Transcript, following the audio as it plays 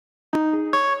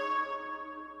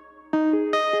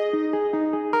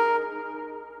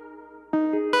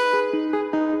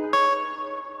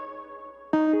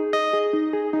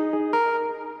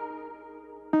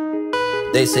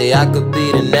They say I could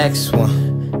be the next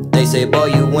one. They say, boy,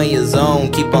 you in your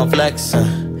zone, keep on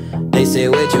flexing. They say,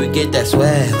 where'd you get that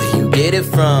swag, where you get it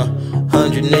from?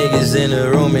 100 niggas in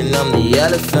the room and I'm the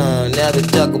elephant. Never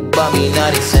talk about me, now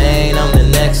they saying I'm the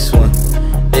next one.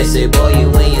 They say, boy,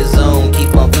 you in your zone,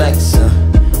 keep on flexing.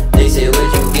 They say,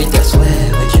 where'd you get that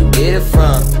swag, where'd you get it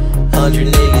from?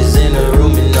 100 niggas in the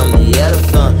room and I'm the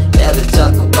elephant. Never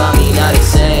talk about me, now they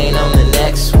saying I'm the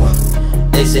next one.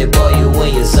 They say, boy, you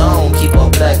in your zone, keep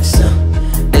on flexing.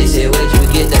 They say, where'd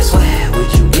you get that swag,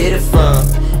 where'd you get it from?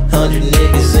 100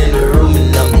 niggas in the room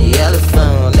and I'm the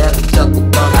elephant. Never talk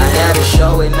about me. I had a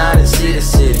show and I didn't see the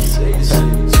city.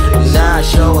 Now I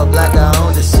show up like I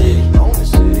own the city.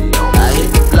 I hit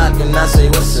the block and I say,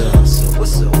 what's up?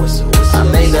 I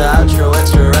made the outro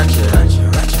extra ratchet.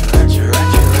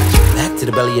 Back to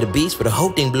the belly of the beast where the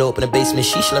whole thing blow up in the basement.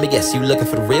 Sheesh, let me guess, you looking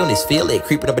for the realness. Feel it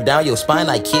creeping up and down your spine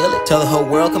like kill it. Tell the whole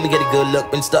world, come and get a good look.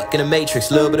 Been stuck in the matrix,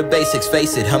 little bit of basics.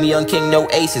 Face it, I'm a young king, no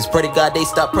aces. Pray to God they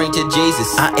stop praying to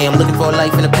Jesus. I am looking for a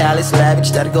life in a palace,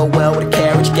 lavish, that'll go well with a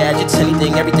carriage, gadgets,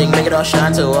 anything, everything, make it all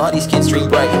shine so all these kids dream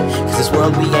bright. Cause this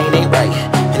world we ain't right,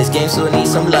 and this game still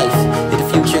needs some life. If the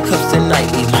future comes tonight,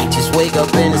 we might just wake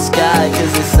up in the sky.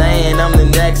 Cause it's saying I'm the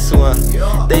next one.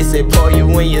 They say, pour you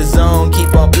in your zone,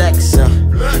 keep on flexing.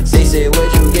 They say,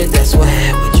 where'd you get that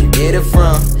swag, where'd you get it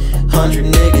from? 100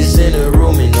 niggas in the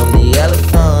room and I'm the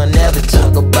elephant. Never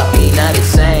talk about me, now they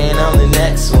saying I'm the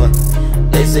next one.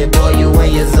 They say, boy, you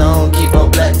in your zone, keep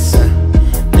on flexing.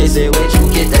 They say, where'd you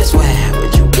get that swag,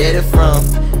 where'd you get it from?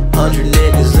 100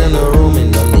 niggas in the room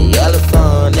and I'm the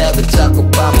elephant. Never talk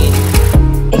about me.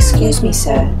 Excuse me,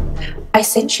 sir. I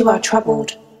sense you are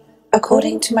troubled.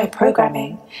 According to my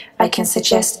programming, I can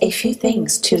suggest a few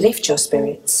things to lift your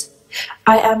spirits.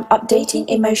 I am updating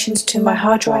emotions to my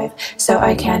hard drive so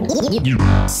I can...